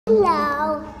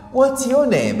Hello. What's your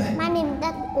name? My name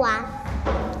is Quang.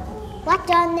 What's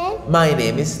your name? My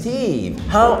name is Steve.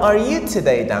 How are you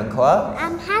today, Đăng?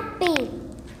 I'm happy.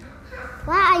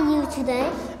 Why are you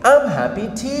today? I'm happy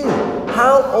too.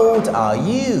 How old are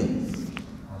you?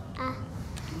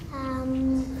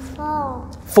 4.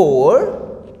 4?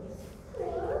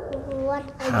 What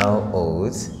are How you?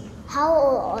 old? How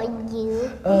old are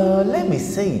you? Let me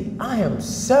see. I am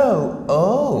so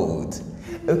old.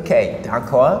 Okay,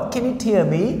 Đăng, can you tell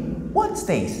me what's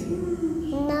this?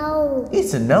 No.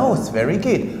 It's a nose. Very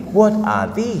good. What are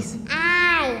these?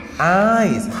 I.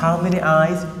 Eyes. How many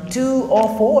eyes? 2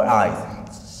 or 4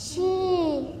 eyes?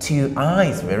 She. 2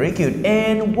 eyes. Very good.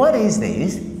 And what is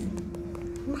this?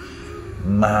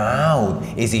 Mouth.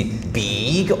 Is it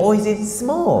big or is it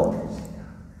small?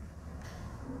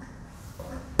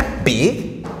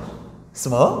 Big?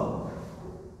 Small?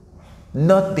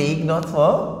 Not big, not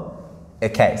small?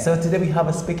 Okay, so today we have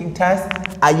a speaking test.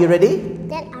 Are you ready?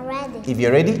 That already. If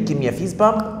you're ready, give me a fist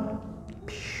bump.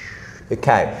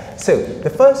 Okay, so the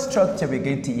first structure we're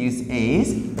going to use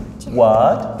is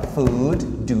what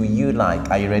food do you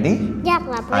like? Are you ready? Yes,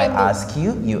 I'm I ready. ask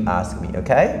you, you ask me,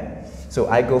 okay? So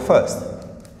I go first.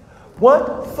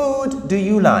 What food do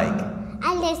you like?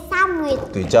 I like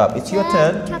sandwich. Good job. It's your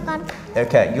turn. Chocolate.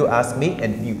 Okay, you ask me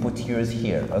and you put yours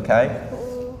here, okay?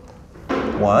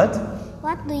 What?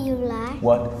 What do you like?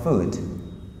 What food?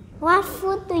 What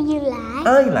food do you like?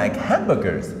 I like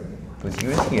hamburgers. Put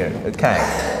yours here, okay?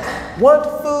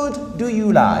 What food do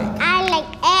you like? I like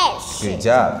eggs. Good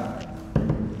job.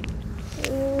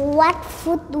 What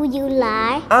food do you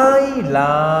like? I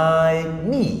like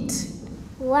meat.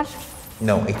 What?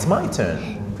 No, it's my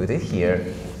turn. Put it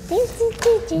here.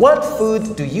 What? What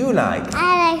food do you like?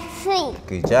 I like fish.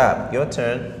 Good job. Your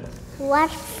turn.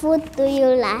 What food do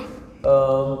you like?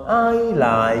 I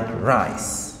like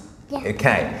rice. Yeah.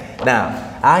 Okay. Now,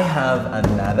 I have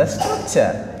another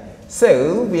structure.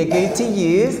 So, we're going to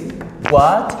use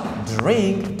what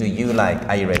drink do you like?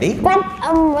 Are you ready? But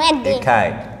I'm ready.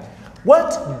 Okay.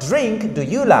 What drink do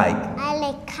you like? I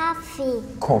like coffee.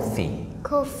 Coffee.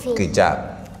 Coffee. Good job.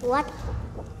 What?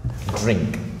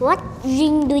 Drink. What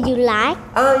drink do you like?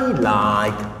 I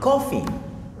like coffee.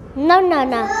 No.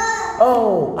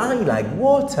 Oh, I like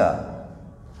water.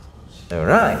 All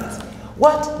right.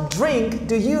 What drink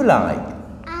do you like?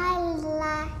 I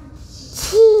like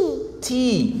tea.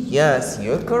 Tea. Yes,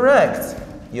 you're correct.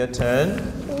 Your turn.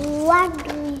 What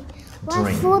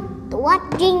Drink. food? What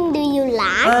drink do you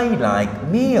like? I like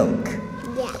milk.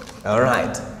 Yeah. All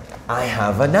right. I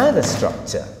have another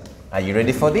structure. Are you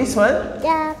ready for this one?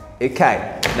 Yeah.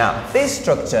 Okay. Now, this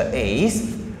structure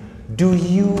is, do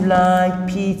you like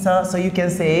pizza? So you can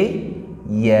say,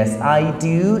 yes, I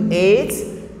do. It's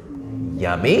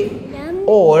yummy. Yum.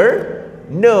 Or,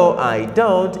 no, I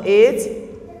don't. It's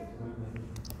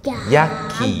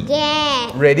yucky.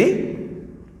 Yeah. Ready?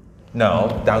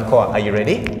 No. Đăng, are you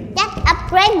ready? Yes, I'm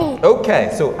ready. Okay,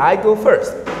 so I go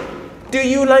first. Do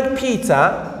you like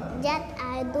pizza? Yes,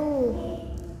 I do.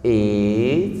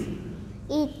 It's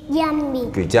Yummy.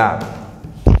 good job.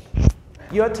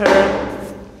 Your turn.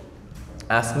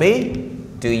 Ask me.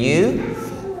 Do you?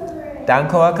 Đăng,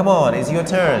 come on, it's your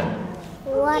turn.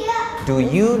 What? Do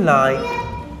you like?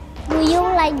 Do you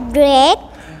like bread?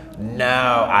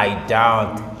 No, I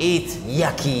don't. It's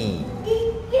yucky.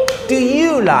 Do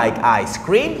you like ice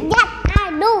cream? Yes, I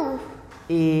do.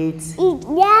 It's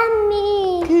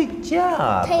Yummy. good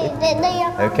job.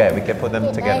 Okay, we can put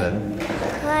them together.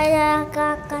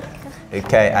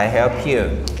 Okay, I help you.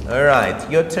 All right,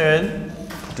 your turn.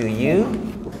 Do you?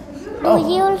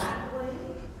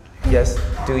 Yes,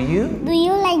 do you? Do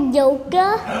you like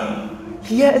yogurt?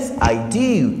 Yes, I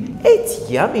do. It's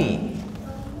yummy.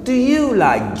 Do you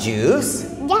like juice?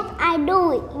 Yes, I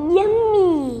do.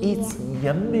 Yummy. It's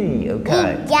yummy.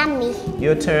 Okay. It's yummy.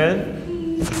 Your turn.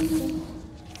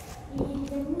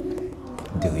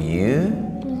 Do you?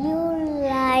 Do you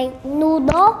like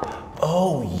noodle?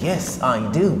 Oh, yes, I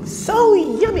do. So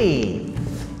yummy.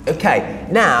 Okay,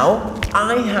 now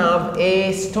I have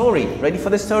a story. Ready for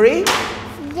the story?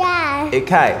 Yeah.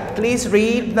 Okay, please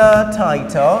read the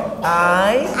title.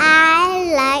 I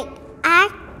like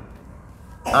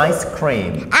Ice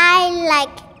cream. I like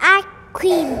ice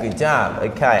cream. Good job.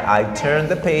 Okay, I turn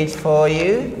the page for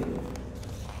you.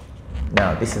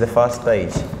 Now, this is the first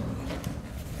page.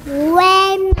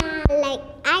 When I like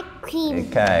ice cream.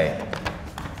 Okay.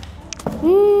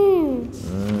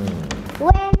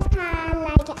 When I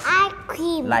like ice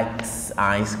cream. Likes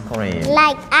ice cream.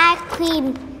 Like ice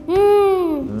cream.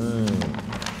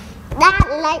 Dad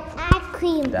like ice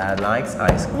cream. Dad likes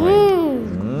ice cream.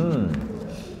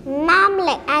 Mom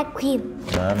like ice cream.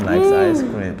 Mom likes ice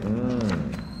cream.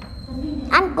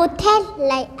 Uncle Ted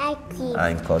like ice cream.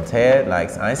 Uncle Ted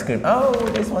likes ice cream. Oh,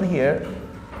 this one here.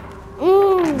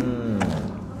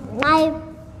 My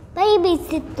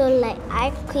babysitter like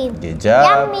ice cream. Good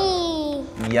job. Yummy.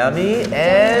 Yummy.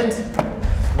 And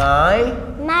my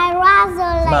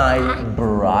brother like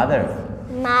brother.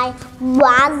 My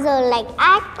brother like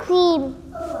ice cream.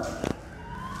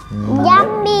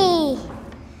 Yummy.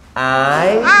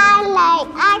 I like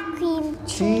ice cream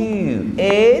too.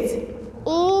 Eat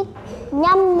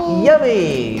yummy.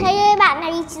 Yummy. Thầy ơi, bạn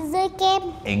này rơi kem.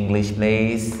 English,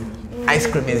 please. Ice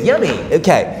cream is yummy.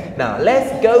 Okay. Now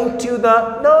let's go to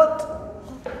the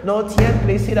not yet.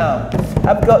 Please sit down.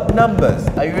 I've got numbers.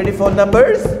 Are you ready for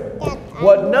numbers? Yes.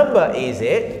 What number is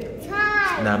it?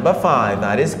 5. Number 5.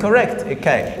 That is correct.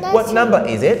 Okay. What number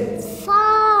is it?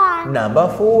 4. Number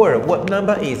 4. What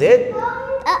number is it?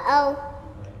 Uh-oh.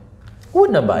 What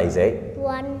number is it?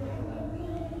 1.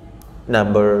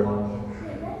 Number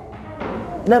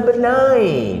 9. Number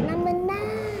 9.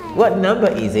 What number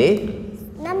is it?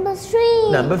 Number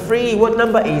 3. Number 3. What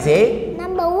number is it?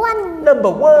 Number 1. Number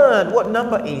 1. What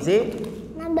number is it?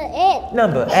 Number 8.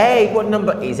 Number 8. What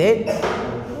number is it?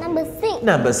 Number 6.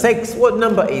 Number 6. What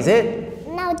number is it?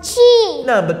 Number 3.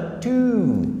 Number 2.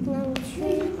 Number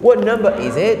 3. What number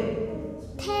is it?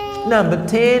 10. Number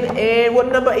 10. And what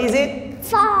number is it?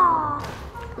 4.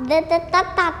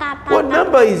 What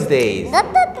number is this?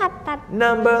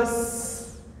 Number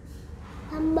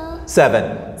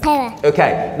 7. 7.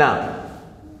 Okay, now,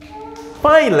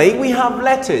 finally we have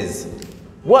letters.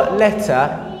 What letter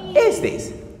is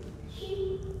this?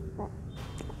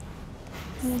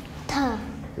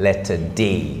 Letter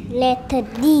D. Letter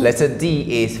D. Letter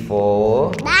D is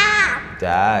for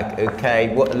dog. Okay,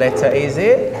 what letter is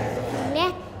it?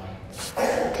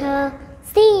 Letter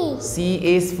C. C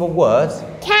is for what?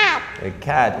 Cat. A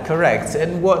cat, correct.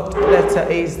 And what letter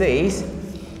is this?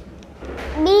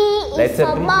 B is Letter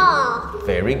for B. ball.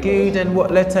 Very good. And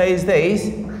what letter is this?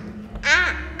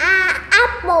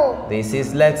 Apple. This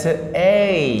is letter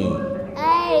A.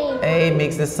 A. A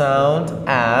makes the sound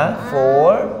A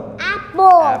for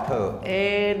Apple. apple.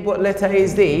 And what letter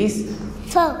is this?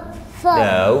 F.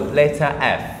 No, letter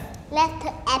F.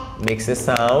 Letter F. Makes the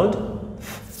sound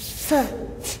F.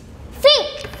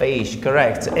 Fish. fish,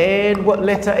 correct. And what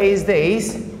letter is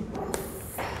this?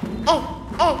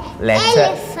 Letter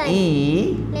Elephant.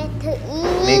 E. Letter E.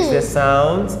 Makes the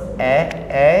sound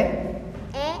Elephant.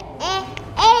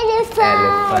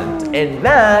 And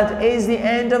that is the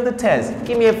end of the test.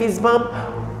 Give me a fist bump.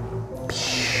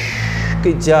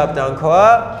 Good job, Đăng.